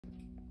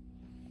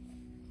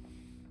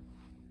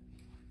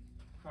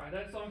All right,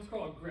 that song's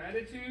called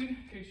Gratitude, in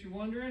case you're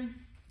wondering.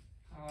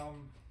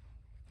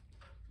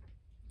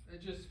 It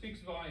just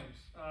speaks volumes.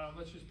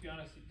 Let's just be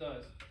honest, it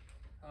does.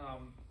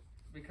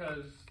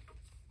 Because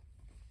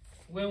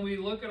when we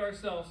look at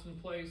ourselves in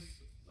place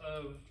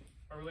of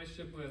our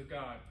relationship with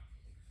God,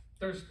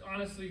 there's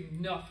honestly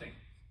nothing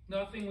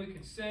we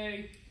can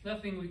say,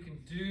 nothing we can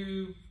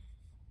do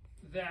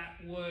that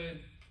would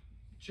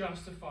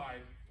justify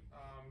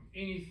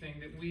anything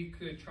that we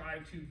could try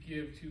to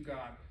give to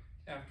God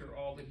after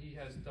all that He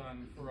has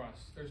done for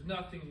us. There's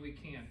nothing we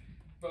can,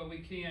 but we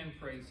can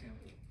praise Him.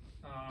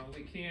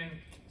 We can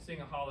sing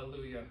a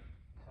hallelujah.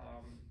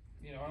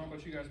 I don't know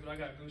about you guys, but I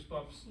got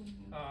goosebumps.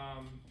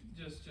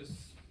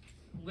 Just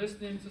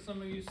listening to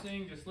some of you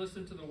sing, just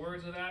listen to the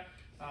words of that.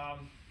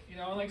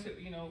 Like I said,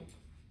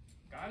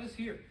 God is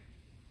here.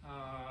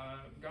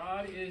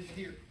 God is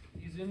here.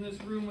 He's in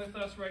this room with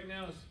us right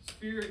now. His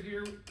Spirit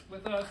here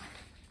with us.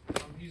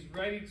 He's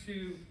ready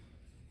to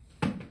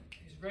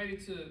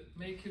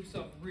make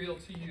Himself real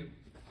to you.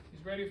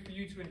 He's ready for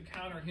you to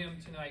encounter Him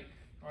tonight.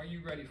 Are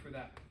you ready for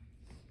that?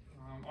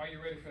 Are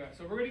you ready for that?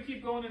 So we're going to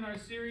keep going in our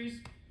series,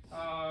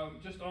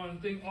 just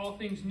on all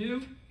things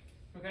new.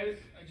 Okay,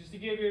 just to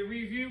give you a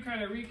review,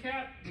 kind of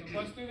recap.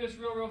 Let's do this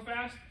real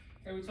fast.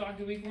 Okay, we talked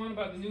in week 1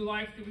 about the new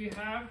life that we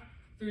have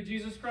through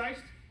Jesus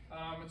Christ.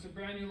 It's a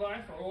brand new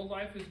life. Our old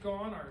life is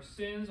gone. Our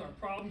sins, our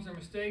problems, our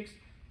mistakes,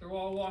 they're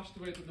all washed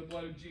away through the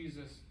blood of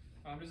Jesus.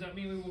 Does that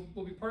mean we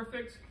will be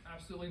perfect?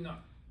 Absolutely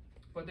not.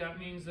 But that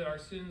means that our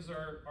sins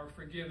are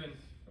forgiven.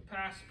 The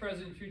past,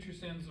 present, future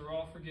sins are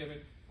all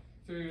forgiven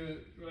through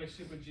the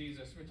relationship with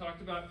Jesus. We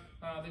talked about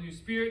the new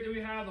Spirit that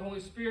we have, the Holy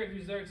Spirit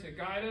who's there to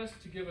guide us,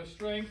 to give us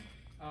strength,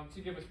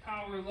 to give us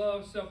power,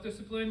 love,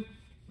 self-discipline.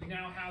 We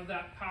now have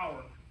that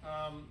power.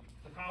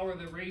 The power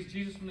that raised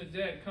Jesus from the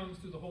dead comes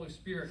through the Holy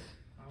Spirit.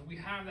 We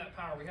have that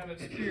power. We have that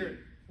Spirit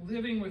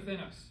living within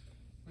us.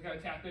 We've got to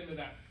tap into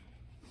that.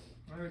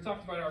 We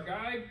talked about our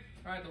guide,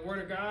 right? The Word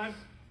of God.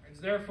 It's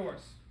there for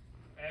us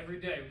every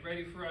day,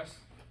 ready for us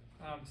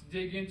to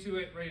dig into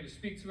it, ready to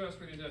speak to us,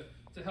 ready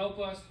to help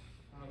us.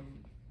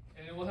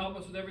 And it will help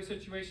us with every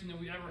situation that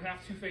we ever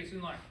have to face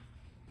in life.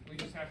 We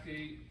just have to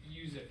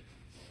use it.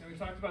 And we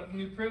talked about the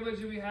new privilege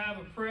that we have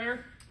of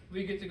prayer.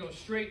 We get to go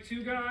straight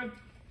to God.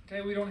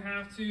 Okay, we don't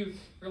have to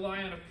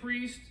rely on a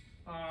priest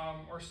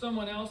or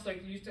someone else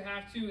like you used to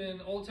have to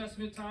in Old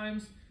Testament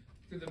times.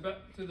 Through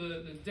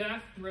the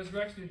death and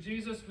resurrection of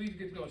Jesus, we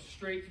get to go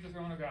straight to the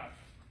throne of God.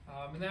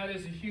 And that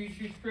is a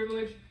huge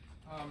privilege.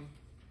 And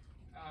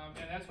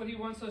that's what He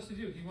wants us to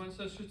do. He wants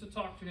us just to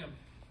talk to Him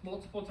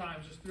multiple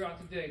times just throughout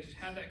the day. Just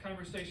have that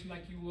conversation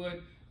like you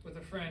would with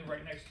a friend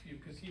right next to you,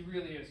 because He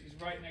really is. He's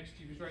right next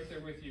to you. He's right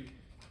there with you,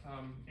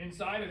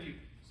 inside of you.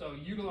 So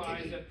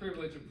utilize that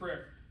privilege of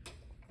prayer.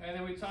 And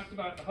then we talked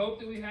about the hope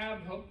that we have,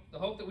 the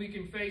hope that we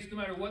can face no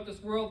matter what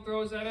this world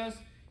throws at us,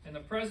 in the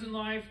present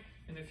life,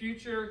 in the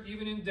future,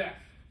 even in death.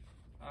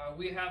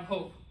 We have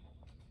hope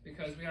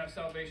because we have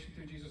salvation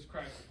through Jesus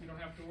Christ. We don't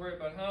have to worry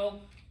about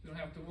hell. We don't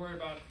have to worry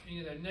about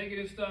any of that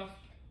negative stuff.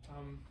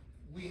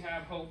 We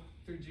have hope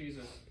through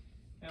Jesus.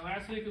 And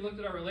last week we looked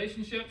at our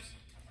relationships.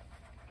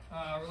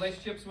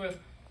 Relationships with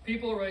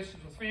people,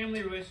 relationships with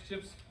family,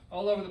 relationships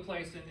all over the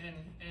place,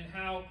 and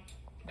how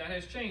that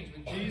has changed.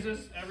 With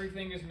Jesus,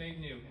 everything is made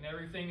new, and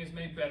everything is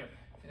made better,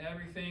 and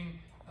everything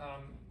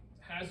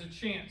has a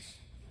chance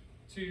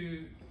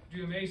to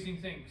do amazing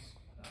things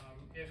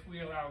if we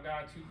allow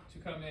God to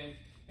come in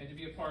and to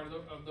be a part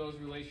of those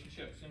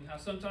relationships. And how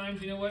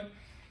sometimes, you know what,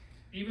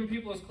 even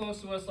people as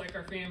close to us like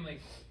our family,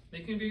 they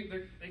can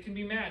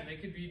be mad, they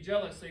could be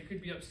jealous, they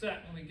could be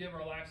upset when we give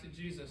our lives to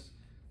Jesus.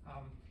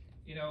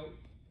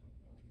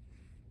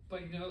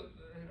 But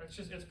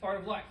it's part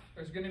of life.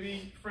 There's going to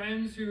be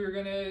friends who are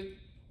going to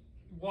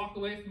walk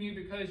away from you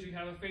because you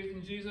have a faith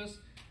in Jesus.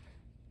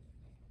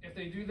 If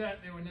they do that,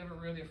 they were never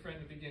really a friend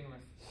to begin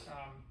with.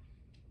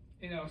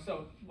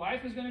 So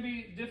life is going to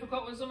be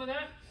difficult with some of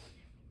that,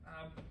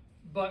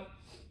 but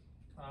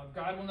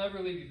God will never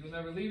leave you. He will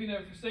never leave you,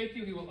 never forsake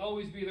you. He will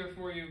always be there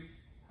for you,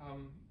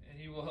 and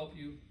He will help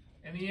you.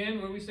 In the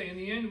end, what do we say? In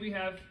the end, we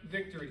have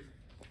victory,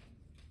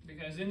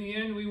 because in the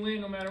end, we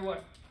win no matter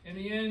what. In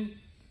the end,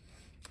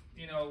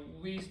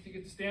 we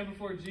get to stand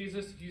before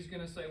Jesus. He's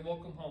going to say,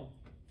 "Welcome home,"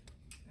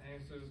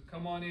 and He says,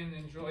 "Come on in and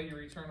enjoy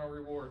your eternal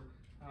reward."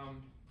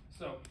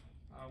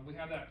 We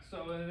have that.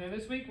 So then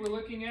this week we're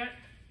looking at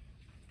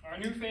our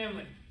new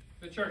family,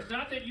 the church.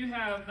 Not that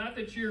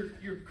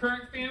your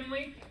current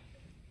family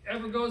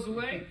ever goes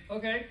away,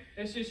 okay?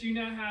 It's just you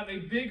now have a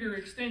bigger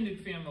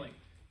extended family.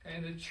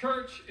 And the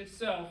church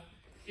itself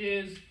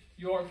is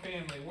your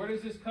family. Where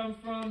does this come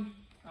from?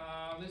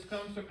 This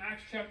comes from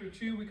Acts chapter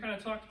 2. We kind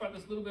of talked about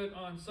this a little bit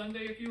on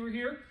Sunday if you were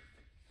here.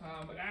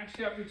 But Acts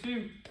chapter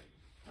 2,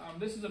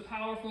 this is a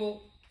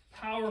powerful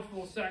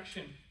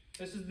section.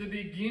 This is the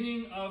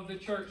beginning of the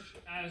church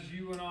as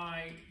you and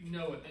I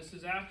know it. This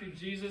is after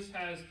Jesus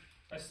has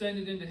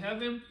ascended into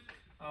heaven,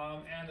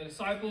 and the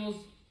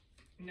disciples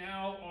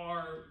now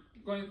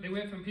they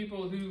went from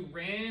people who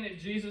ran at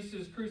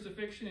Jesus'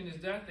 crucifixion and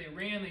His death. They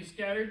ran, they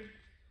scattered.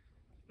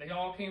 they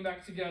all came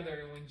back together.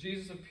 And when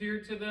Jesus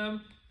appeared to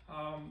them,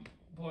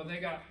 boy, they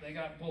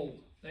got bold.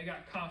 They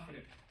got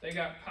confident. They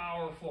got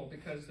powerful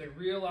because they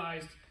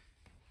realized,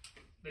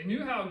 they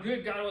knew how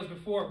good God was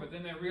before, but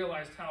then they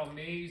realized how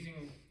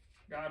amazing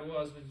God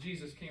was when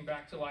Jesus came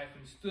back to life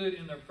and stood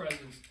in their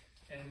presence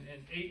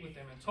and ate with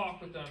them and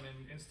talked with them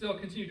and still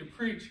continued to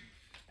preach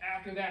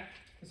after that.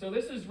 And so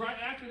this is right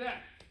after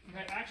that.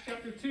 Okay, Acts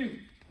chapter 2.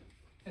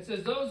 It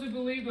says, those who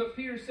believed what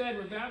Peter said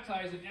were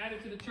baptized and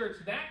added to the church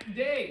that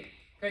day.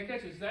 Okay,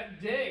 catch this,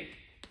 that day.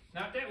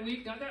 Not that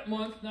week, not that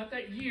month, not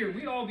that year.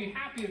 We'd all be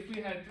happy if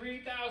we had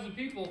 3,000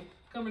 people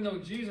come to know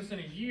Jesus in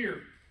a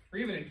year or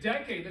even a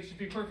decade. Let's just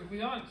be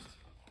perfectly honest.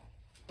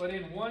 But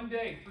in one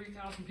day,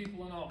 3,000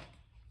 people in all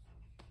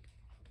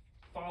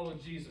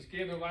followed Jesus,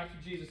 gave their life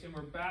to Jesus, and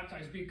were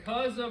baptized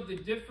because of the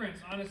difference,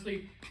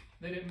 honestly,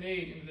 that it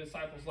made in the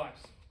disciples'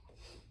 lives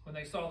when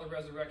they saw the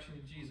resurrection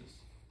of Jesus.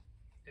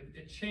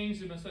 It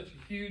changed them in such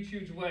a huge,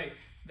 huge way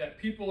that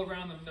people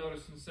around them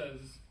noticed and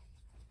says,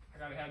 I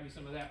got to have me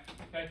some of that.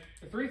 Okay?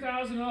 The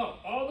 3,000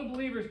 all the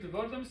believers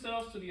devoted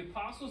themselves to the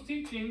apostles'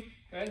 teaching.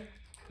 Okay?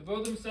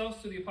 Devoted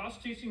themselves to the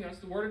apostles' teaching. That's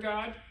the Word of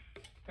God.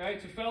 Okay?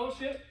 To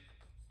fellowship,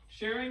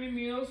 sharing in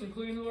meals,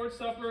 including the Lord's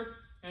Supper,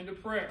 and to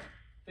prayer.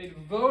 They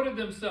devoted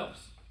themselves.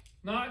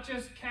 Not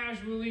just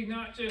casually,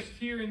 not just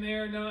here and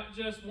there, not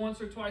just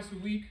once or twice a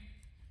week.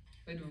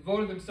 They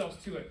devoted themselves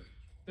to it.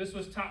 This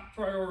was top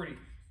priority.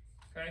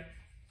 Okay?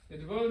 They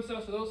devoted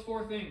themselves to those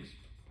 4 things.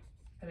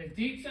 And a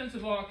deep sense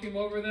of awe came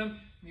over them.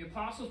 The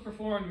apostles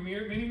performed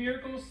many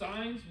miracles,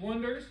 signs,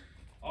 wonders.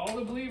 All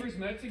the believers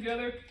met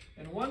together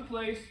in one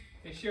place.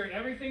 They shared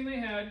everything they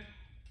had.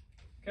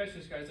 Catch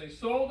this, guys. They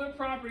sold their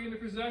property and their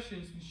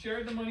possessions and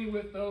shared the money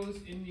with those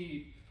in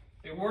need.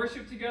 They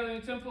worshiped together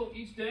in the temple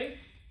each day.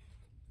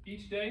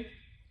 Each day.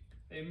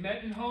 They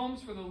met in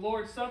homes for the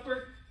Lord's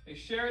Supper. They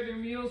shared their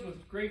meals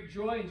with great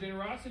joy and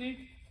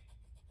generosity,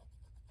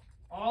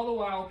 all the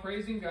while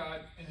praising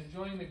God and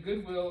enjoying the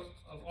goodwill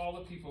of all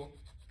the people.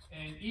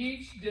 And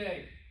each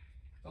day,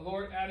 the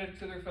Lord added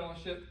to their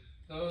fellowship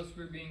those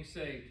who were being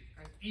saved.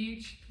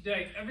 Each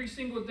day, every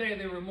single day,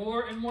 there were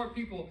more and more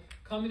people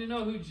coming to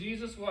know who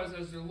Jesus was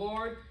as their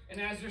Lord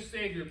and as their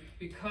Savior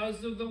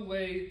because of the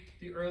way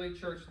the early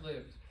church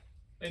lived.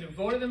 They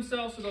devoted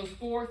themselves to those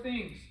 4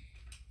 things.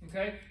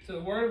 Okay? To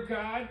the Word of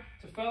God,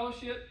 to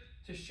fellowship,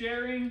 to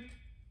sharing,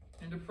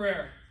 and to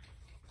prayer.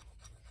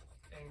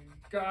 And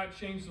God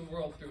changed the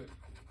world through it.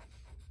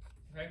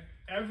 Okay?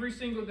 Every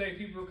single day,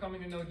 people were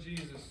coming to know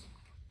Jesus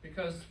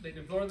because they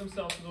devoted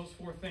themselves to those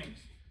 4 things.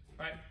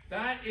 Right?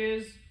 That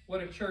is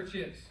what a church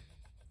is.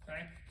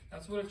 Okay?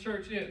 That's what a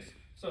church is.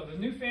 So the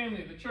new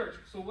family, the church.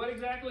 So what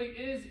exactly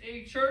is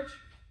a church?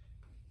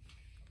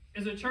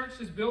 Is a church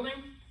this building?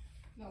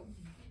 No.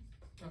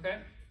 Okay?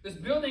 This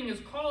building is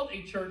called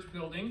a church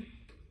building.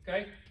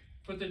 Okay?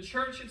 But the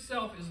church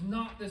itself is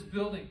not this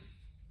building.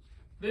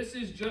 This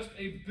is just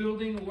a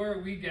building where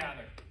we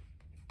gather.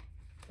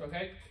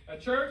 Okay? A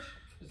church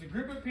is a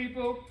group of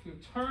people who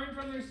turn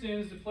from their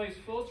sins to place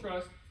full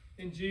trust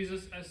in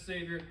Jesus as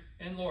Savior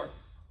and Lord.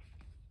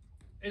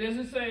 It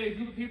doesn't say a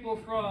group of people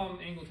from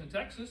Angleton,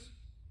 Texas.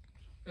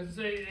 It doesn't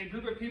say a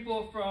group of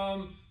people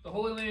from the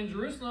Holy Land,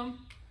 Jerusalem.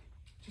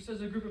 It just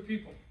says a group of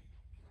people.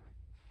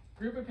 A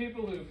group of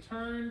people who have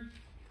turned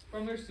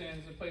from their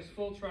sins and placed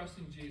full trust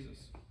in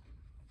Jesus.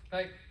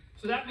 Okay?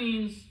 So that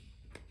means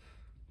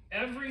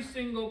every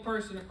single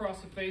person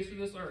across the face of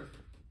this earth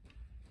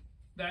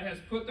that has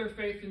put their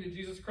faith into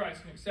Jesus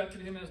Christ and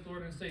accepted Him as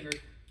Lord and Savior,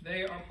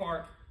 they are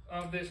part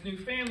of this new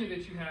family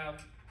that you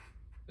have,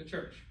 the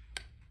church.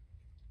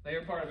 They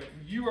are part of it.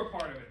 And you are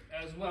part of it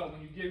as well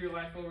when you give your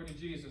life over to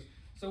Jesus.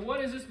 So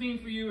what does this mean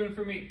for you and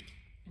for me?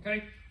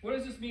 Okay? What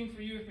does this mean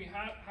for you and for me?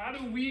 How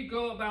do we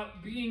go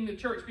about being the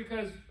church?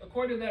 Because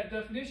according to that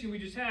definition we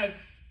just had,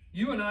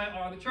 you and I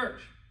are the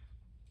church.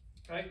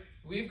 Okay?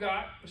 We've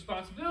got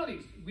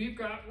responsibilities. We've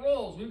got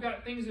roles. We've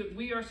got things that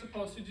we are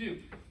supposed to do.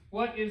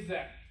 What is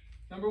that?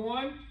 Number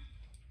 1,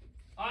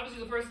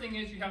 obviously the first thing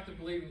is you have to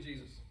believe in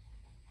Jesus.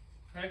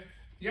 Okay?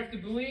 You have to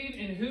believe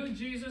in who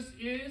Jesus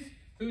is,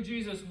 who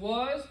Jesus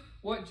was,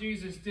 what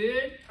Jesus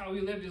did, how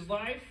He lived His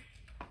life,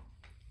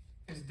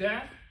 His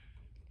death,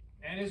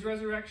 and His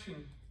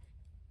resurrection.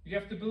 You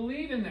have to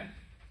believe in that.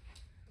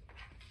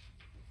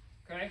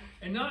 Okay?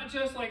 And not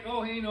just like,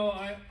 oh, hey,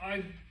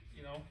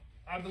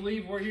 I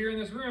believe we're here in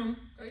this room.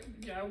 Okay?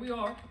 Yeah, we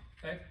are.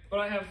 Okay? But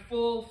I have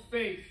full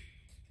faith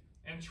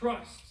and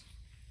trust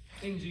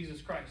in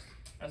Jesus Christ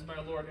as my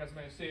Lord, as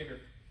my Savior.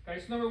 Okay?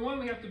 So number 1,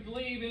 we have to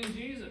believe in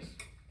Jesus.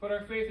 Put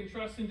our faith and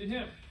trust into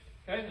Him.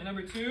 Okay? And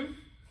number 2,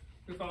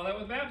 we follow that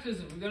with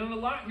baptism. We've done it a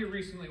lot here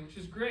recently, which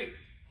is great.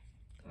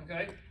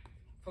 Okay?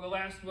 For the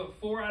last,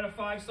 4 out of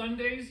 5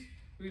 Sundays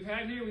we've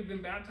had here, we've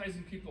been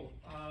baptizing people.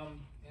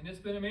 And it's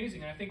been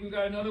amazing. I think we've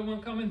got another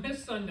one coming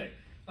this Sunday.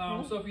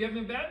 So if you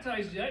haven't been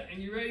baptized yet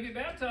and you're ready to get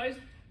baptized,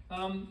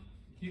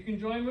 you can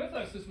join with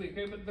us this week.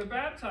 Okay? But they're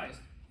baptized.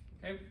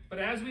 Okay? But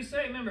as we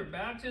say, remember,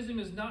 baptism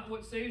is not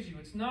what saves you.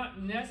 It's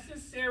not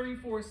necessary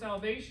for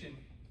salvation,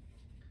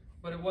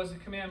 but it was a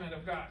commandment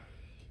of God.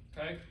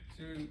 Okay?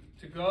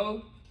 To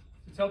go,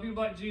 to tell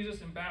people about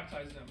Jesus and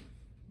baptize them.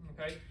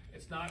 Okay?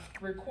 It's not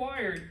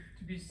required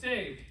to be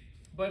saved,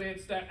 but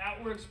it's that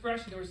outward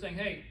expression that we're saying,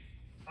 hey,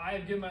 I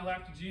have given my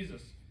life to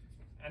Jesus,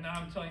 and now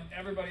I'm telling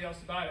everybody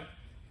else about it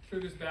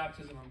through this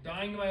baptism. I'm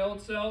dying to my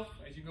old self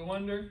as you go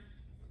under.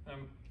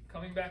 I'm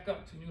coming back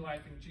up to new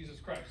life in Jesus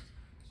Christ.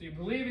 So you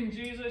believe in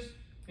Jesus,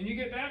 and you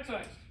get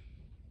baptized.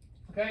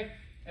 Okay?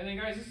 And then,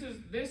 guys,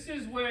 this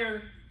is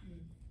where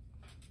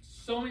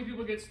so many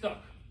people get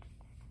stuck.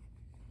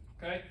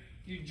 Okay?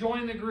 You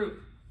join the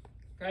group.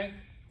 Okay?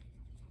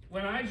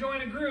 When I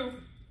join a group,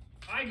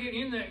 I get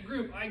in that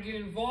group. I get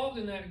involved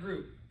in that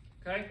group.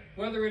 Okay?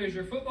 Whether it is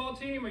your football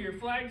team or your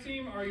flag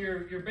team or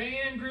your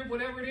band group,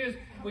 whatever it is,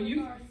 when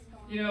you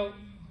know,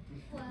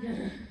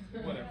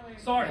 whatever.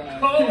 Sorry,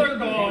 color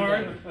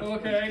guard.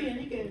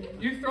 Okay?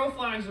 You throw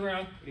flags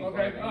around.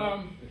 Okay?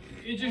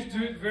 You just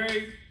do it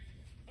very,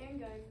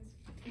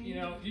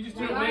 you just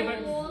do it way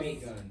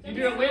better. You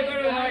do it way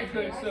better than I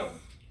could. So,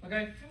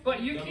 okay?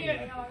 But you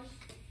can't.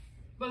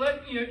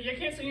 But you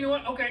can't say, you know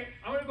what? Okay,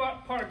 I'm going to go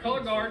out part of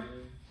color guard,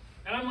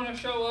 and I'm going to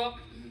show up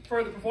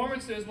for the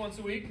performances once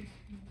a week.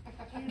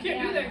 You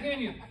can't do that,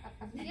 can you?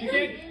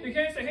 You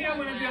can't say, hey, I'm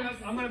going to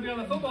be on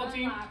the football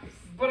team,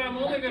 but I'm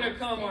only going to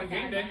come on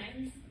game day.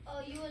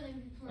 Oh, you wouldn't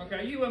be playing.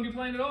 Okay, you wouldn't be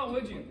playing at all,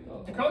 would you?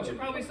 The coach would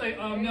probably say,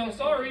 no,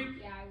 sorry,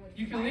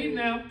 you can leave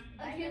now.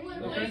 He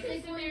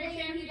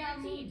got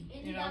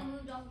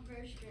moved off of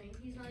first string.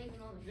 He's not even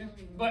on the field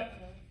anymore. But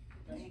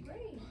that's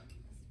great.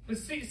 But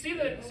see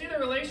the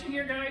relation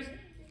here, guys?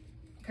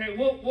 Okay,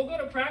 we'll go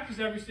to practice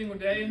every single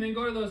day and then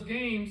go to those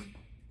games.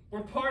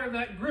 We're part of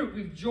that group.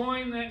 We've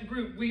joined that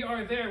group. We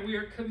are there. We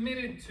are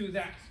committed to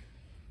that.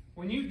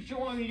 When you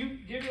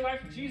give your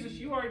life to Jesus,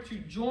 you are to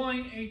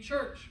join a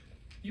church.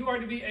 You are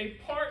to be a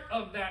part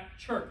of that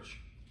church.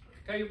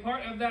 Okay, you're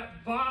part of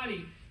that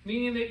body,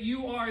 meaning that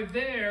you are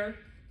there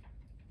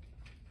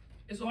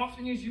as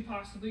often as you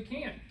possibly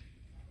can.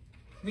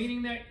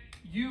 Meaning that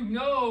you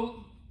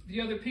know the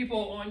other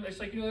people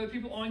other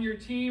people on your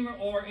team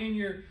or in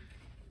your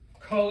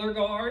color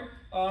guard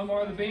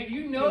or the band.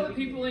 You know the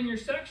people in your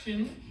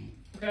section,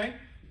 okay?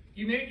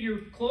 You're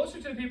closer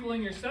to the people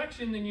in your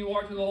section than you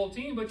are to the whole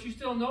team, but you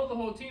still know the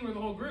whole team or the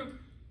whole group,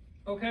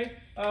 okay?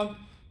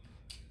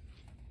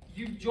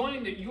 You've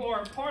joined it. You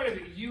are a part of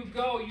it. You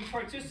go. You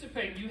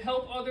participate. You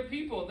help other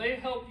people. They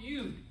help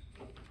you.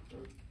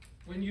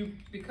 When you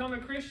become a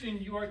Christian,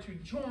 you are to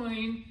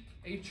join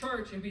a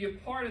church and be a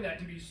part of that,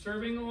 and be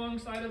serving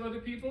alongside of other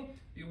people,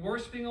 be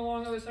worshiping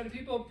alongside of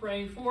people,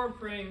 praying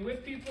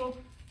with people,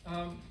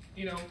 or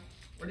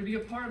to be a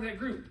part of that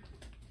group.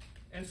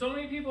 And so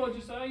many people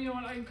just say, you know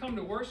what, I can come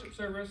to worship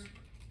service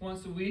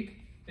once a week.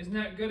 Isn't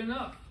that good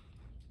enough?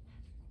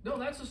 No,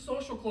 that's a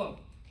social club.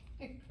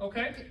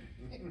 Okay?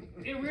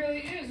 It really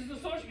is. It's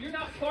a social. You're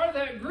not part of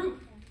that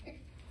group.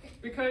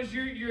 Because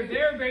you're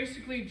there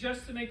basically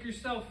just to make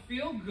yourself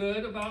feel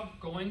good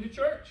about going to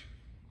church.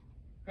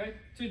 Okay?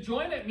 To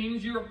join it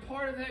means you're a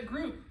part of that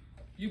group.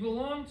 You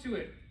belong to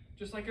it,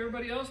 just like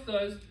everybody else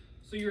does,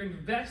 so you're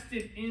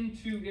invested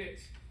into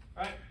it.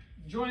 All right?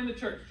 Join the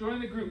church. Join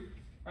the group.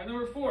 All right,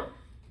 number 4.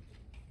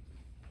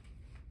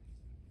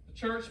 The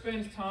church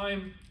spends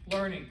time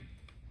learning.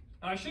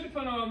 And I should have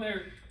put on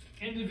there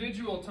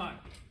individual time.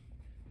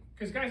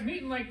 Because, guys,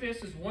 meeting like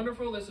this is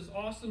wonderful. This is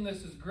awesome.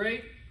 This is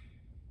great.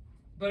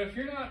 But if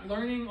you're not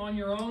learning on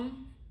your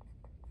own,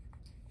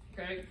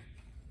 okay,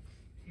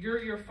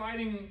 you're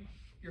fighting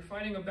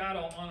a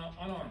battle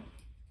unarmed.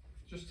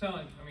 Just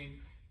telling you. I mean,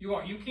 you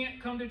are. You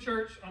can't come to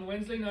church on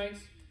Wednesday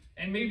nights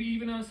and maybe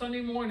even on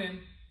Sunday morning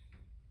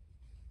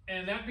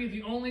and that be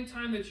the only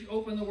time that you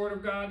open the Word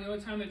of God, the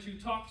only time that you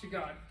talk to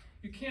God.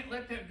 You can't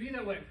let that be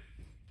that way.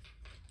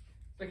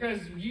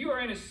 Because you are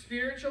in a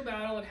spiritual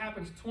battle that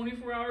happens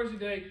 24 hours a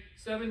day,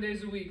 7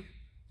 days a week,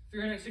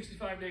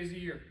 365 days a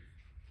year.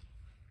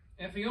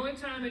 And if the only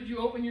time that you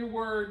open the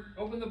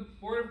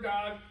Word of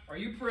God, or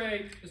you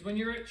pray, is when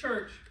you're at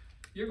church,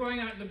 you're going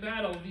out into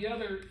battle the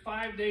other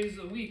 5 days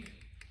a week,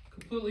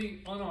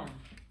 completely unarmed,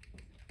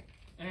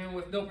 and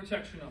with no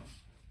protection on.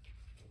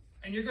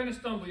 And you're going to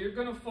stumble, you're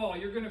going to fall,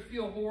 you're going to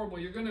feel horrible,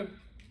 you're going to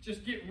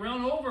just get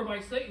run over by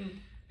Satan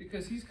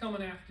because he's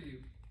coming after you.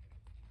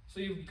 So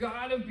you've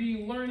got to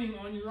be learning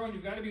on your own.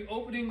 You've got to be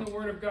opening the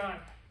Word of God.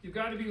 You've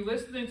got to be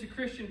listening to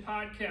Christian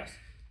podcasts.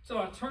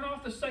 So turn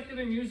off the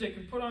secular music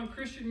and put on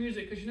Christian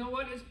music, because you know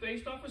what? It's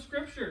based off of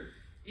Scripture.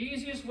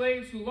 Easiest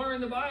way to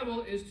learn the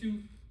Bible is to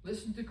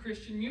listen to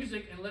Christian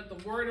music and let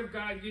the Word of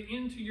God get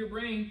into your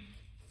brain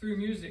through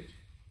music.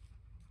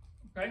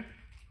 Okay?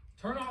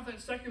 Turn off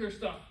that secular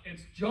stuff.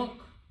 It's junk.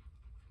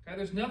 Okay?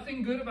 There's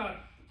nothing good about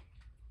it.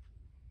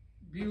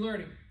 Be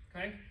learning.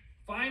 Okay?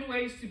 Find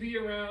ways to be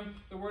around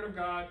the Word of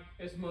God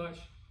as much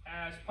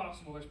as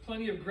possible. There's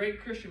plenty of great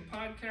Christian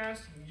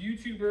podcasts, and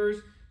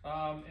YouTubers,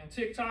 and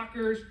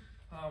TikTokers.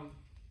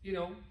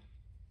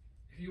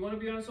 If you want to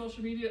be on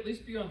social media, at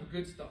least be on the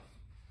good stuff.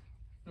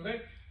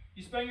 Okay?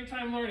 You spend your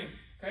time learning.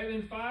 Okay?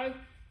 Then 5,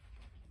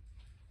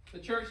 the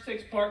church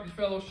takes part in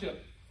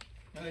fellowship.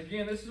 And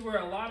again, this is where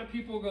a lot of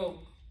people go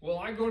Well,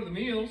 I go to the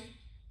meals.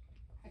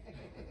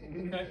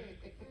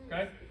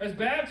 Okay? As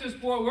Baptists,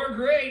 boy, we're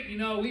great. You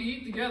know, we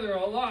eat together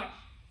a lot.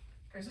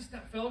 Guys, that's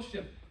not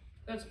fellowship.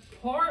 That's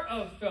part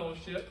of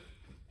fellowship.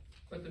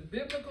 But the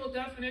biblical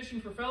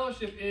definition for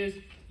fellowship is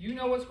you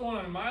know what's going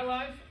on in my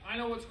life. I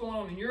know what's going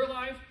on in your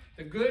life.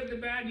 The good, the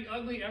bad, the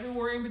ugly,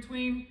 everywhere in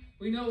between.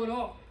 We know it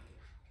all.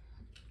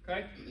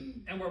 Okay?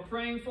 And we're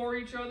praying for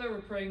each other.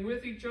 We're praying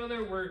with each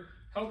other. We're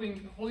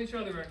helping hold each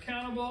other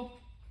accountable.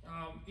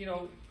 You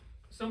know,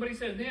 somebody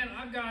says, "Man,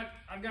 I've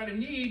got a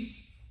need."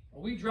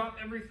 Well, we drop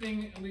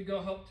everything and we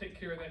go help take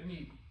care of that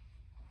need.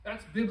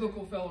 That's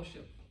biblical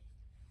fellowship.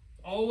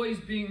 Always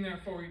being there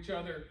for each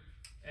other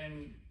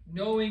and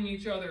knowing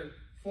each other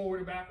forward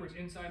and backwards,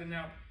 inside and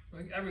out,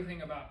 like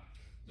everything about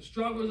the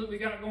struggles that we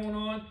got going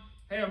on.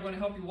 Hey, I'm going to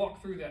help you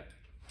walk through that.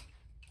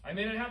 I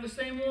may not have the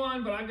same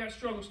one, but I've got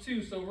struggles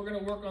too, so we're going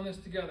to work on this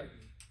together.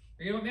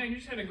 You know, man, you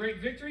just had a great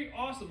victory.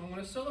 Awesome. I'm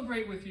going to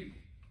celebrate with you.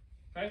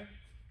 Okay?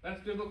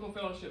 That's biblical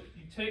fellowship.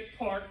 You take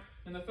part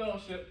in the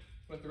fellowship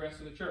with the rest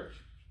of the church.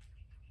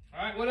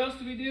 All right, what else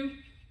do?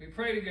 We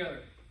pray together.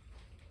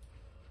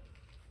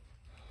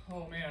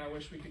 Oh man, I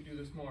wish we could do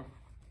this more.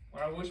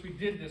 Or I wish we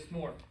did this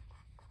more.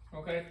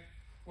 Okay?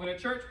 When a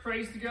church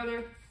prays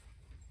together,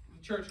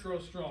 the church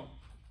grows strong.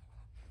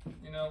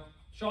 You know,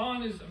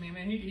 Sean is, I mean,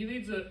 man, he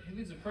leads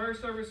a prayer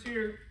service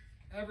here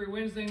every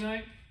Wednesday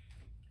night.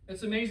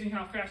 It's amazing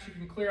how fast you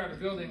can clear out a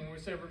building when we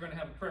say we're going to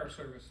have a prayer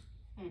service.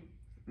 I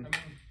mean,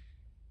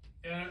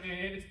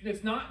 and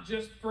it's not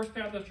just First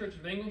Baptist Church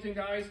of Angleton,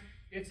 guys.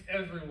 It's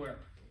everywhere.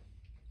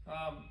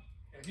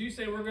 If you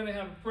say we're going to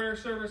have a prayer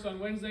service on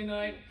Wednesday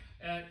night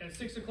at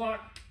 6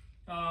 o'clock,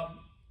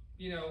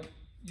 you know,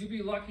 you'd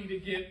be lucky to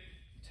get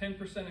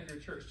 10% of your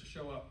church to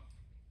show up.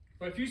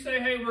 But if you say,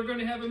 hey, we're going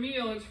to have a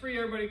meal, it's free,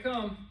 everybody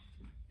come,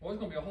 well, there's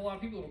going to be a whole lot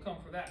of people who will come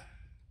for that.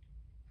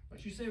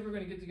 But you say we're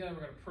going to get together,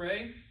 we're going to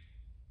pray,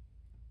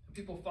 and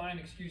people find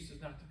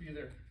excuses not to be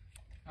there.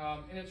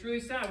 And it's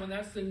really sad when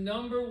that's the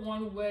number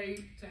one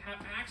way to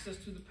have access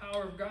to the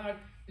power of God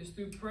is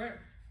through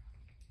prayer.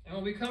 And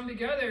when we come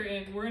together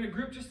and we're in a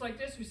group just like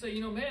this, we say,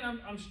 you know,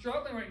 man, I'm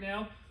struggling right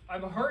now.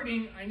 I'm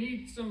hurting. I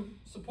need some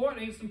support.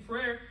 I need some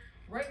prayer.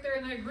 Right there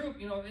in that group,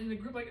 you know, in the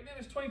group, like, man,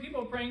 there's 20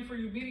 people praying for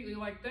you immediately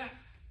like that.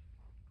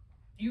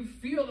 You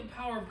feel the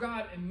power of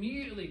God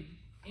immediately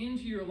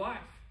into your life.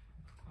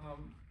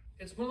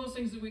 It's one of those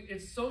things that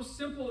it's so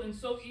simple and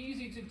so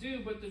easy to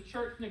do, but the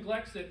church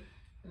neglects it.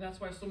 And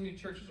that's why so many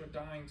churches are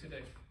dying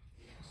today.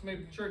 So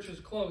many churches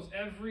close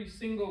every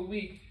single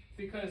week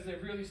because they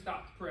really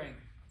stopped praying.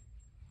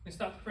 They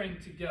stopped praying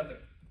together.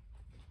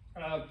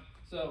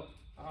 So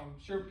I'm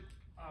sure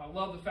I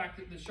love the fact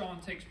that Sean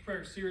takes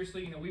prayer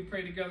seriously. You know, we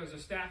pray together as a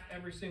staff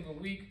every single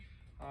week.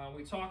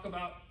 We talk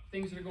about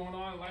things that are going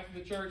on in the life of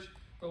the church,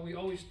 but we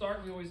always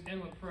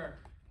end with prayer.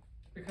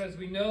 Because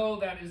we know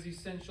that is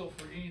essential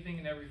for anything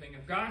and everything.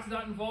 If God's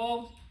not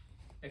involved,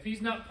 if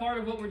He's not part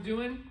of what we're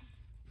doing,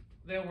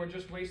 then we're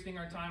just wasting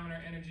our time and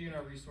our energy and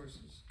our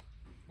resources.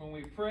 When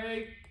we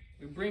pray,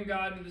 we bring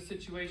God into the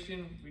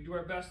situation, we do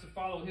our best to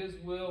follow His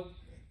will,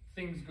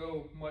 things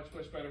go much,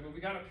 much better. But we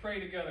got to pray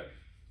together.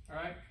 All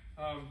right?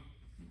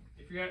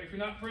 If you're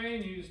not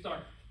praying, you need to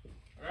start.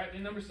 All right?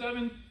 And number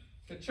 7,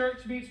 the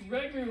church meets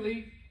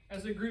regularly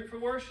as a group for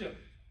worship.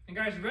 And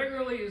guys,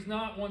 regularly is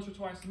not once or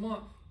twice a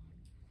month.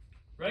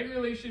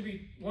 Regularly should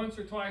be once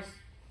or twice,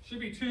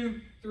 should be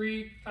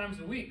 2-3 times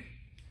a week.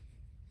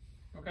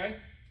 Okay?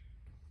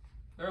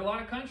 There are a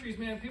lot of countries,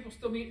 man, people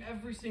still meet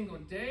every single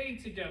day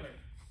together.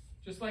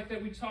 Just like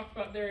that we talked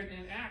about there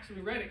in Acts,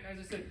 we read it.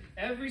 As I said,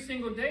 every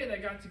single day they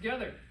got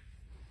together.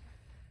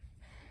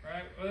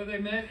 Right? Whether they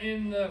met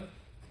in the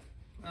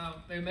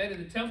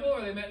temple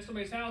or they met in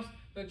somebody's house,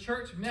 the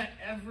church met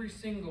every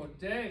single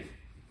day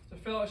to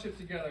fellowship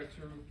together,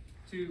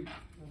 to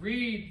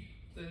read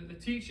the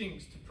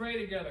teachings, to pray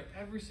together.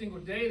 Every single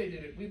day they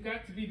did it. We've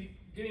got to be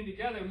getting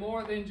together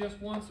more than just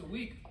once a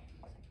week.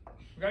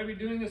 We've got to be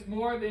doing this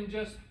more than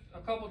just a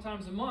couple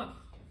times a month.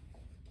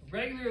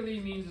 Regularly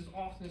means as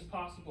often as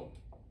possible.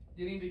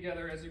 Getting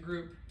together as a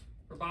group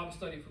for Bible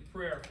study, for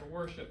prayer, for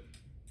worship.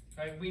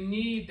 Okay? We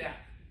need that.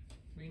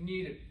 We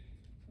need it.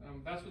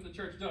 That's what the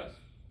church does.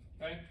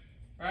 Okay?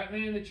 All right,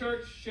 then the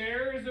church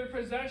shares their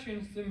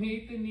possessions to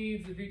meet the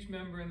needs of each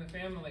member in the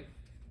family.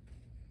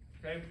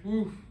 Okay?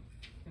 Oof.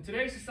 In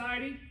today's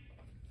society,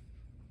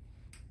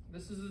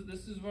 this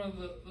is one of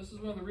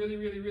the really,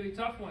 really, really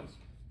tough ones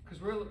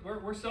because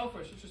we're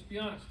selfish. Let's just be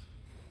honest.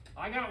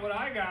 I got what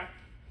I got,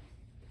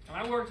 and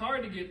I worked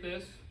hard to get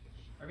this,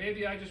 or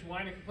maybe I just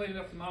whined and complained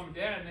enough to mom and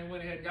dad, and they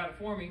went ahead and got it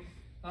for me.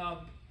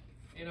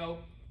 You know,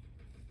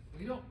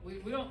 we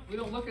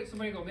don't look at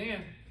somebody and go,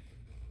 man,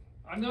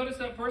 I've noticed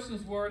that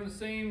person's wearing the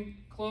same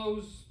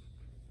clothes,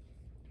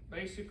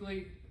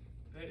 basically.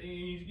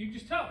 You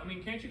just tell. I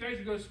mean, can't you guys?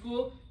 You go to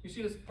school, you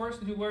see this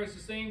person who wears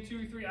the same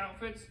 2 or 3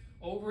 outfits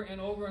over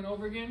and over and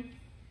over again.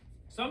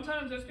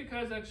 Sometimes that's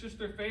because that's just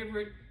their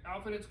favorite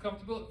outfit. It's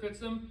comfortable. It fits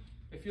them.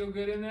 They feel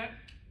good in that.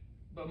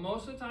 But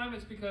most of the time,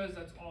 it's because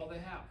that's all they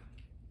have.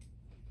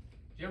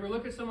 Do you ever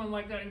look at someone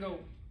like that and go,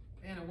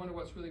 man, I wonder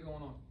what's really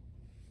going on.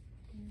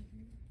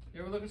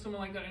 You ever look at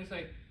someone like that and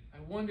say, I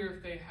wonder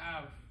if they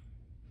have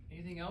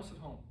anything else at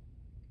home?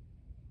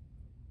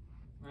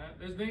 Right?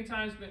 There's many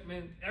times,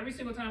 man, every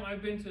single time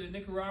I've been to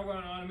Nicaragua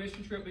on a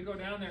mission trip, we go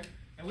down there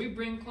and we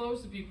bring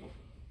clothes to people.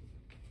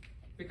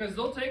 Because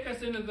they'll take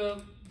us into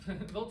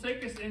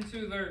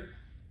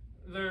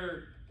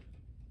their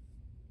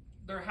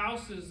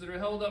houses that are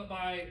held up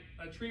by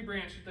a tree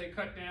branch that they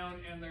cut down,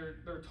 and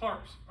their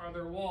tarps are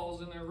their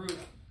walls and their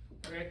roof.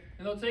 Okay?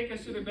 And they'll take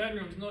us to their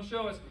bedrooms and they'll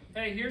show us,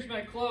 hey, here's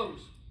my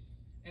clothes.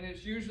 And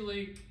it's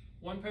usually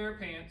one pair of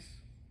pants,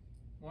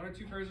 one or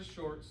two pairs of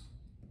shorts,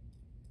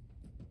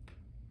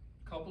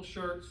 a couple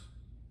shirts,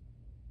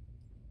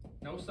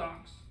 no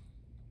socks,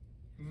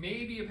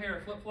 maybe a pair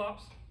of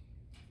flip-flops,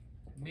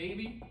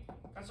 maybe.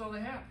 That's all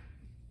they have.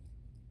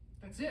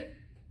 That's it.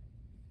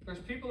 There's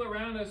people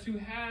around us who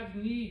have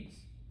needs,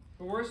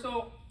 but we're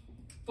so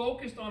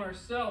focused on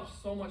ourselves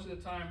so much of the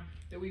time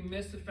that we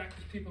miss the fact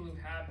there's people who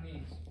have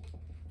needs.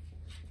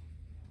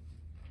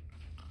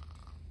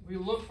 We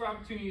look for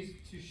opportunities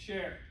to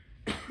share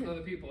with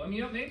other people. I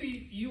mean,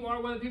 maybe you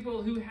are one of the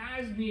people who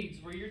has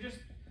needs, where you're just,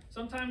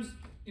 sometimes,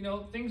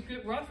 things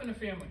get rough in a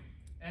family,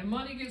 and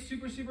money gets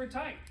super, super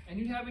tight, and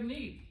you have a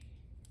need.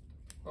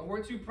 But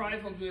we're too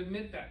prideful to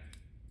admit that.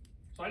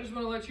 So I just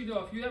want to let you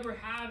know, if you ever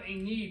have a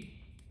need,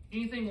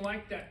 anything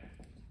like that,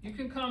 you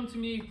can come to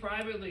me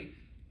privately.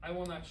 I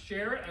will not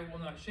share it. I will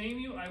not shame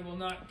you. I will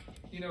not,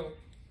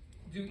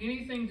 do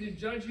anything to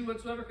judge you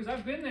whatsoever, because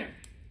I've been there.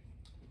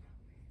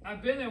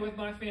 I've been there with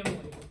my family,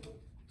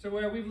 to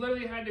where we've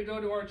literally had to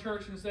go to our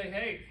church and say,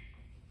 hey,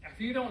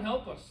 if you don't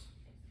help us,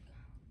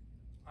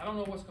 I don't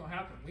know what's going to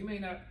happen. We may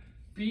not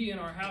be in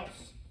our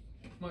house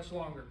much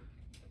longer.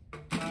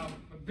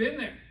 I've been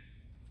there,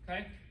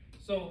 okay?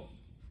 So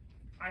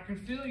I can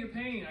feel your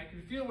pain. I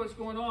can feel what's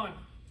going on,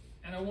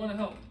 and I want to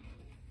help,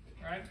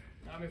 all right?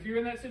 If you're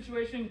in that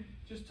situation,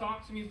 just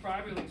talk to me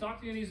privately. Talk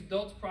to any of these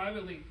adults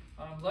privately.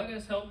 Let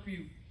us help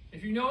you.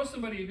 If you know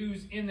somebody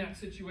who's in that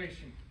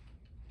situation,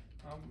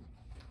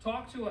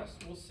 talk to us.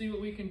 We'll see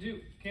what we can do.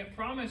 Can't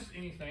promise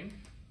anything.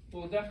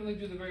 We'll definitely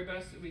do the very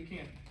best that we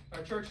can.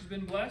 Our church has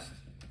been blessed.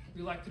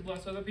 We like to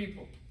bless other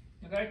people.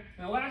 Okay?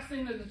 And the last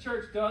thing that the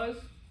church does,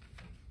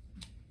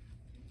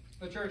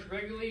 the church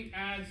regularly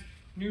adds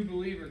new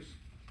believers.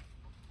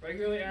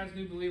 Regularly adds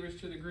new believers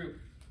to the group.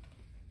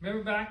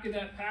 Remember back in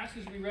that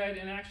passage we read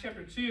in Acts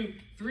chapter 2,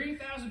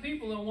 3,000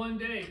 people in one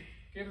day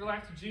gave their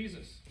life to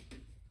Jesus.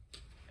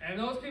 And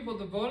those people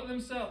devoted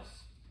themselves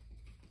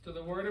to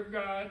the Word of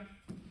God,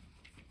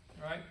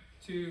 right?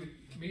 To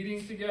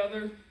meeting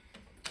together,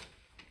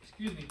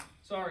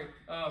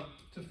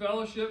 to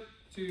fellowship,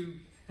 to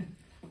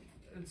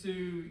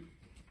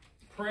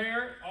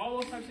prayer, all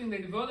those types of things. They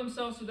devote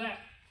themselves to that.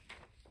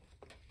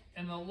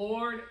 And the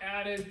Lord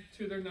added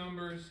to their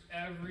numbers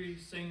every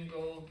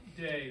single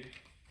day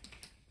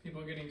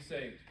people getting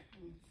saved.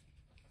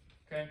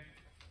 Okay?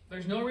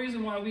 There's no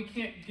reason why we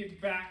can't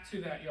get back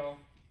to that, y'all.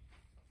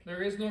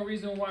 There is no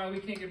reason why we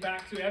can't get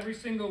back to every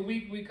single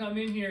week we come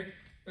in here,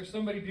 there's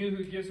somebody new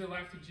who gives their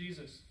life to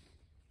Jesus.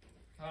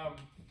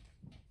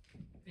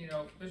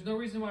 There's no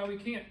reason why we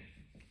can't.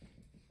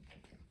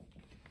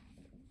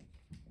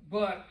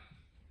 But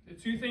the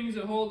two things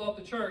that hold up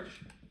the church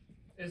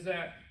is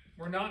that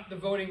we're not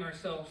devoting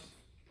ourselves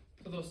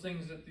to those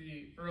things that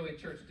the early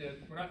church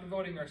did. We're not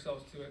devoting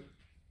ourselves to it.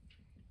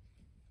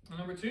 And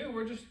number two,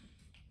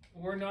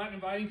 we're not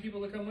inviting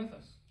people to come with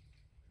us.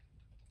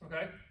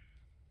 Okay?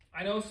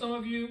 I know some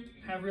of you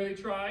have really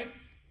tried.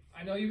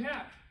 I know you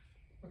have.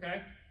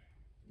 Okay?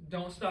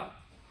 Don't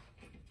stop.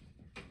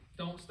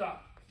 Don't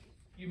stop.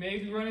 You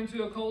may run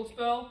into a cold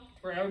spell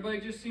where everybody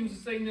just seems to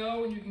say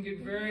no, and you can get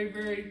very,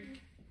 very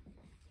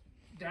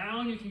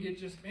down. You can get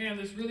just, man,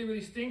 this really,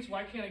 really stinks.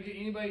 Why can't I get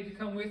anybody to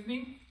come with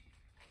me?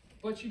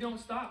 But you don't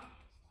stop.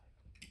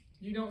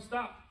 You don't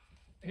stop.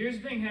 Here's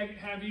the thing.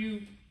 Have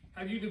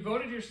you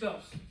devoted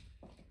yourselves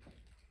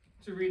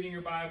to reading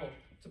your Bible,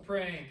 to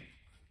praying,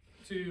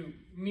 to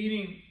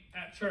meeting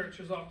at church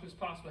as often as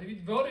possible? Have you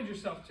devoted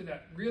yourself to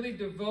that? Really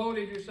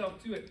devoted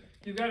yourself to it?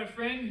 You've got a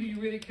friend who you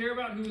really care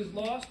about who is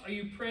lost. Are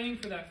you praying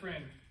for that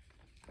friend?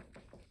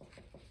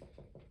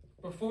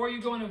 Before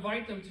you go and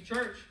invite them to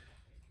church,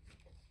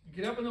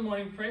 get up in the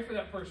morning, pray for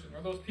that person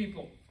or those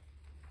people.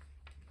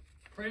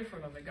 Pray for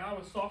them, that God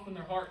would soften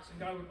their hearts and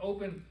God would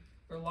open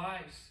their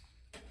lives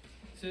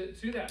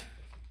to that.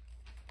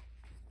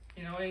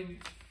 And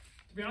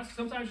to be honest,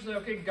 sometimes you say,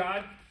 okay,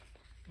 God,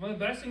 one of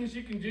the best things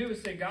you can do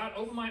is say, God,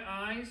 open my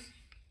eyes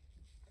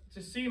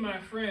to see my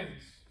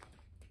friends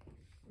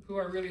who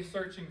are really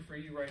searching for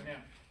you right now,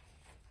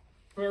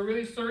 who are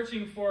really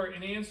searching for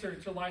an answer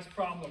to life's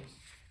problems.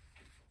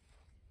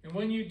 And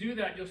when you do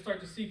that, you'll start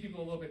to see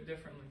people a little bit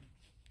differently.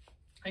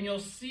 And you'll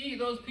see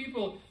those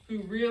people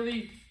who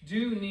really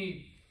do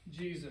need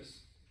Jesus.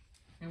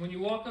 And when you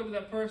walk up to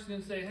that person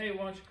and say, hey,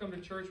 why don't you come to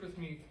church with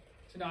me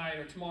tonight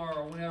or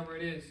tomorrow or whenever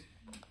it is,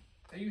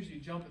 they usually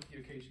jump at the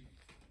occasion.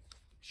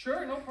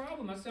 Sure, no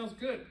problem. That sounds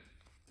good.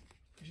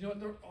 But you know what?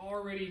 They're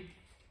already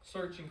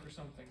searching for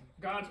something.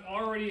 God's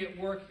already at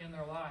work in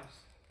their lives.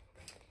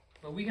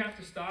 But we have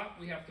to stop.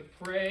 We have to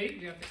pray.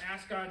 We have to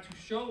ask God to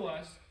show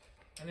us.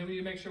 And then we need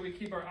to make sure we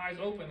keep our eyes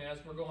open as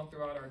we're going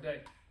throughout our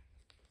day.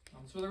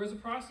 So there is a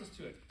process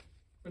to it.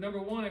 But number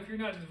one, if you're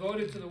not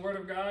devoted to the Word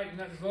of God, you're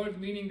not devoted to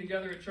meeting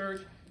together at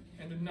church,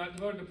 and you're not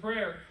devoted to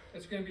prayer,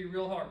 it's going to be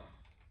real hard.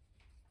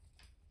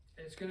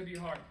 It's going to be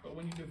hard. But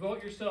when you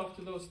devote yourself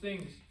to those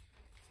things,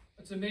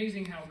 it's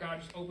amazing how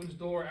God just opens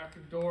door after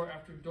door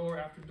after door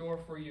after door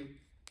for you.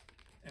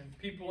 And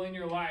people in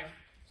your life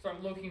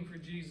start looking for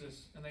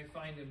Jesus, and they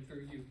find Him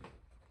through you.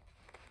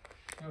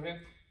 Okay?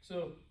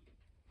 So,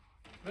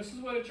 this is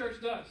what a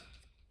church does.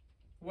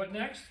 What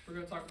next? We're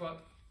going to talk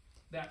about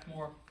that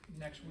more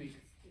next week.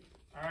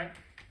 All right?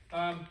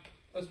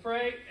 Let's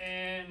pray,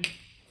 and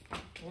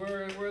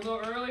we're a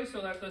little early,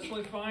 so that's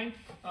totally fine.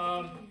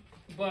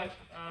 But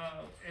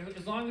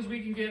as long as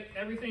we can get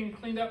everything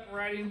cleaned up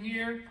right in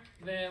here,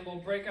 then we'll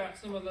break out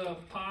some of the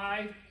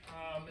pie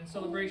in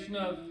celebration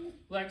of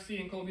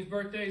Lexi and Colby's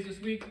birthdays this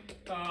week.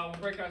 We'll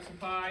break out some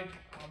pie.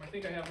 I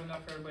think I have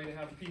enough for everybody to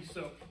have a piece.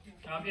 So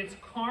it's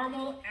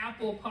caramel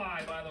apple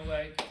pie, by the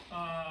way.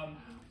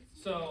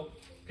 So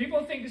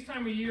people think this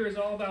time of year is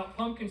all about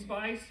pumpkin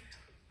spice.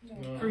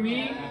 No. For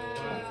me,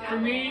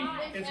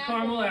 it's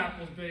caramel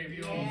apples,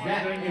 baby. Oh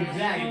my goodness.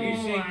 Exactly.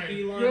 Oh my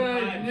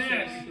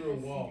goodness. Through a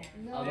wall.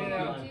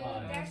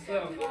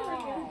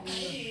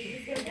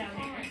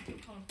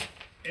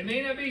 It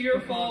may not be your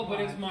fault, but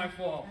it's my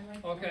fault.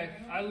 Okay,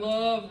 I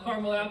love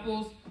caramel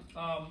apples.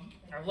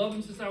 I've loved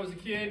them since I was a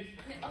kid.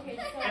 Okay,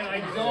 and I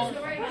don't.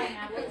 So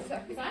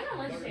I'm on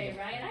lunch day,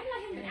 right? And I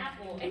got him an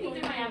apple, and he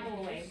threw my apple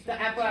away. The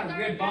apple has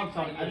weird bumps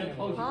on it. I didn't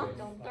post it. I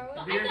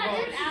got Weird him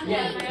an apple,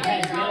 Yes, and it I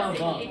has ate yellow it,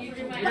 bumps. and you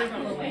threw my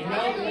apple away.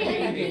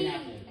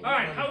 All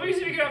right, how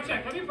easy to get off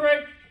track? Let me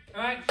pray.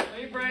 All right, let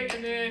me pray,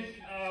 and then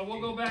we'll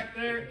go back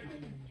there.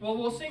 Well,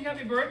 we'll sing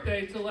happy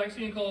birthday to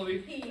Lexi and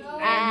Colby.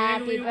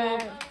 And then we will,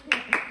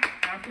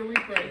 after we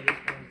pray.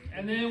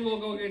 And then we'll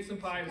go get some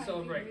pie to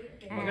celebrate.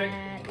 Okay?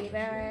 Happy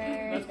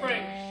birthday. Let's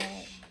pray.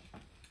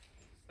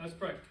 Let's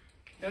pray.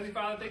 Heavenly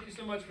Father, thank you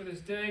so much for this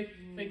day.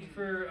 Thank you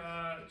for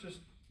just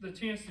the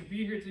chance to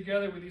be here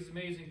together with these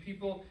amazing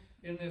people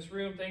in this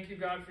room. Thank you,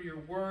 God, for your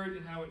word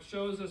and how it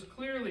shows us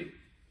clearly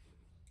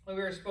what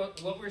we're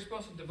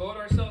supposed to devote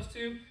ourselves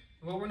to and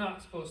what we're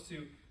not supposed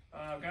to.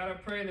 God, I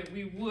pray that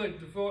we would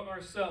devote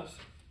ourselves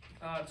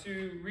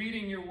to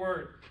reading your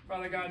word.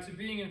 Father God, to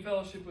being in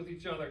fellowship with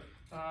each other.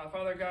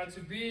 Father God, to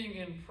being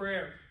in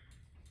prayer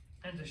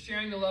and to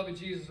sharing the love of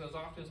Jesus as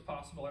often as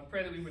possible. I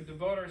pray that we would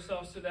devote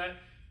ourselves to that.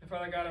 And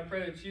Father God, I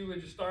pray that you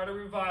would just start a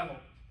revival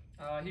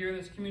here in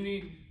this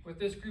community with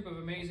this group of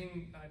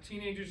amazing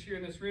teenagers here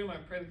in this room. I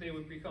pray that they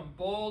would become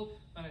bold,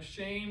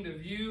 unashamed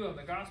of you, of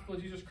the gospel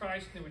of Jesus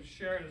Christ, and they would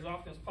share it as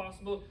often as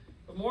possible.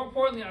 But more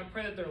importantly, I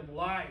pray that their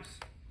lives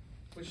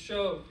would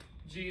show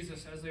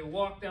Jesus as they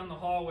walk down the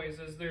hallways,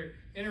 as they're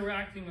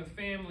interacting with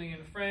family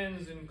and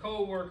friends and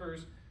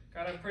co-workers.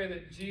 God, I pray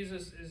that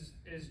Jesus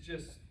is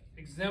just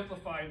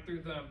exemplified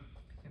through them,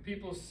 and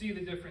people see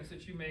the difference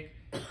that you make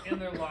in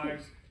their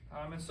lives.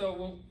 And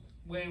so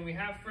when we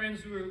have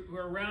friends who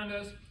are around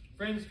us,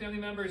 friends, family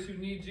members who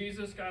need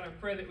Jesus, God, I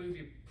pray that we would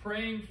be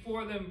praying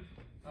for them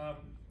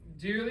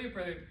dearly.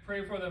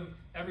 Pray for them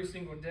every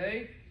single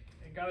day.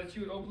 And God, that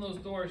you would open those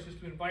doors just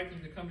to invite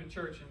them to come to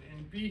church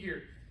and be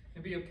here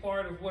and be a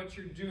part of what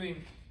you're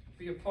doing,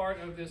 be a part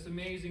of this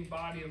amazing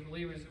body of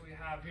believers that we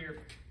have here.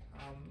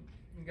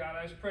 And God,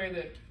 I just pray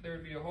that there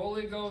would be a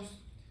Holy Ghost,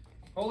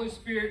 Holy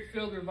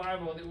Spirit-filled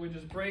revival that would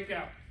just break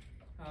out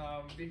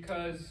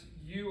because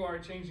you are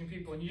changing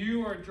people and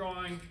you are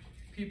drawing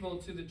people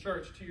to the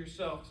church, to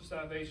yourself, to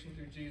salvation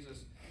through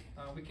Jesus.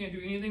 We can't do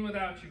anything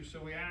without you,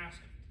 so we ask,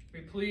 we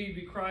plead,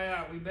 we cry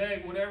out, we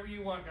beg, whatever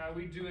you want, God,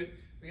 we do it.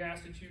 We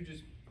ask that you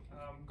just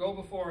go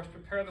before us,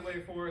 prepare the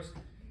way for us,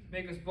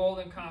 make us bold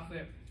and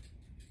confident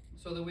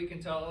so that we can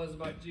tell others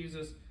about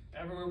Jesus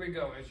everywhere we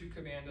go as you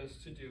command us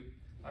to do.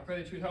 I pray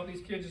that you would help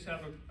these kids just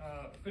have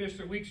finish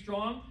their week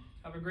strong,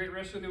 have a great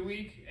rest of the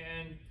week,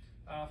 and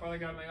Father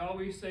God, may all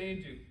we say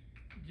and do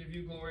give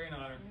you glory and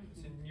honor.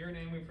 It's in your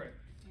name we pray.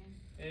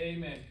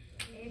 Amen.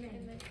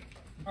 Amen.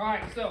 All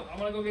right, so I'm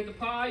going to go get the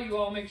pie. You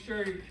all make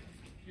sure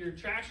your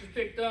trash is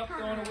picked up,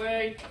 thrown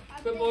away.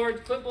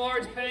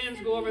 Clipboards, pens,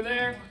 go over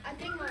there. I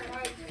think my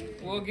heart.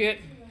 We'll get...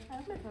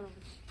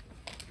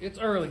 It's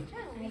early.